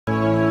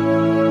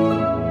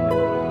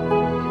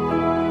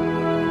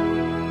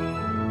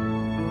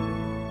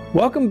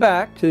Welcome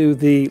back to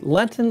the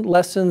Lenten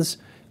Lessons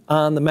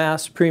on the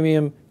Mass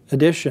Premium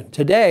Edition.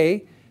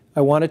 Today,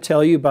 I want to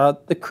tell you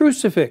about the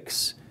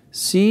Crucifix.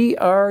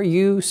 C-R-U-C-I-F-I-X,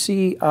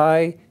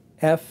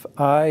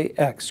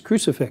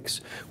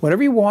 Crucifix.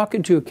 Whenever you walk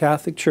into a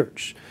Catholic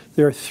church,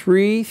 there are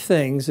three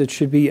things that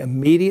should be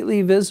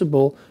immediately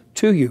visible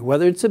to you,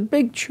 whether it's a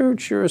big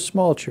church or a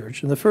small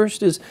church. And the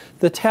first is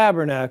the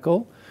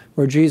tabernacle,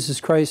 where Jesus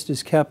Christ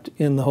is kept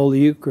in the Holy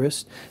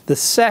Eucharist. The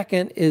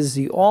second is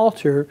the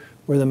altar,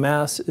 where the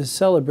Mass is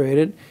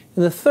celebrated.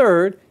 And the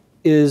third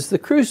is the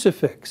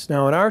crucifix.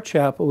 Now in our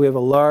chapel we have a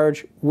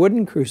large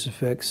wooden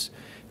crucifix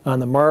on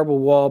the marble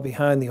wall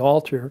behind the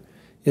altar.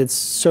 It's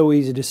so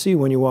easy to see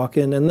when you walk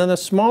in. And then a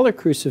smaller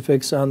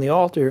crucifix on the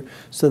altar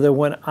so that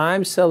when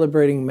I'm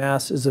celebrating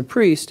Mass as a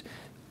priest,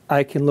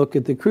 I can look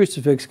at the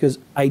crucifix because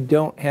I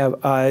don't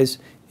have eyes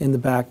in the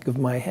back of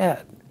my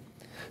head.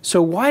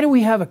 So why do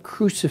we have a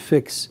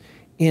crucifix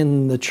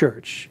in the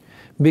church?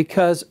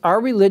 Because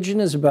our religion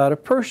is about a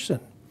person.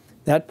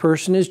 That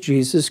person is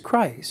Jesus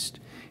Christ.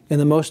 And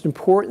the most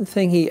important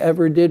thing He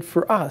ever did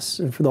for us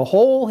and for the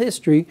whole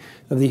history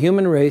of the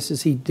human race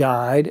is He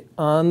died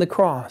on the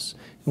cross.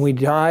 And when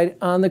He died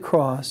on the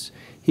cross,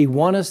 He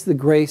won us the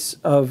grace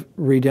of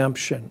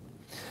redemption.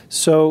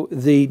 So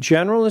the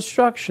general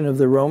instruction of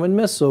the Roman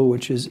Missal,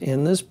 which is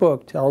in this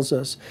book, tells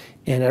us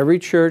in every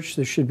church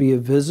there should be a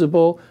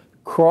visible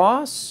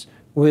cross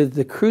with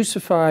the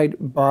crucified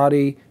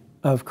body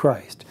of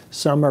Christ.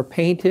 Some are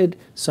painted,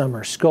 some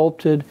are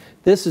sculpted.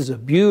 This is a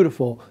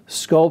beautiful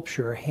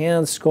sculpture,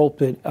 hand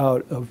sculpted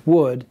out of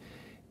wood.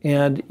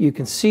 And you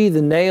can see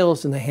the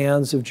nails in the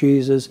hands of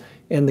Jesus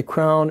and the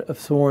crown of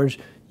thorns.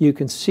 You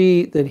can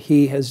see that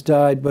He has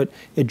died, but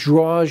it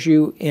draws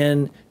you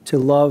in to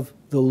love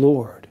the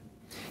Lord.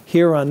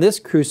 Here on this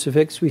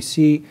crucifix, we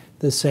see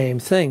the same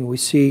thing. We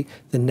see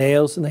the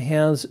nails in the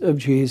hands of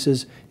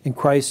Jesus, and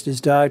Christ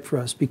has died for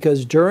us.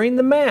 Because during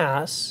the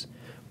Mass,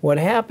 what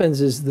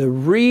happens is the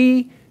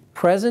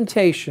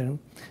representation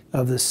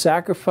of the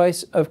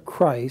sacrifice of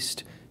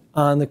Christ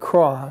on the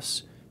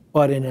cross,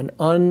 but in an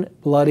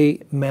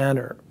unbloody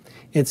manner.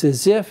 It's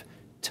as if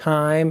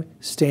time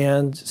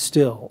stands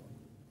still.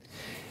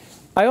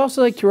 I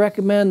also like to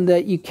recommend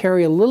that you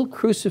carry a little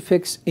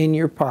crucifix in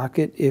your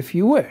pocket if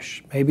you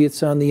wish. Maybe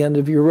it's on the end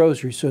of your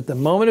rosary. So at the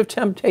moment of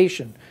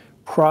temptation,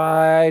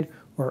 pride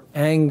or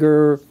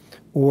anger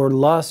or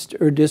lust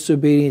or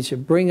disobedience, you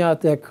bring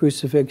out that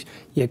crucifix,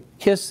 you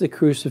kiss the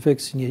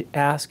crucifix, and you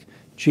ask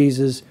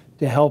Jesus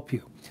to help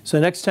you. So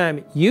next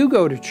time you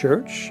go to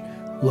church,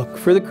 look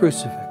for the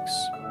crucifix.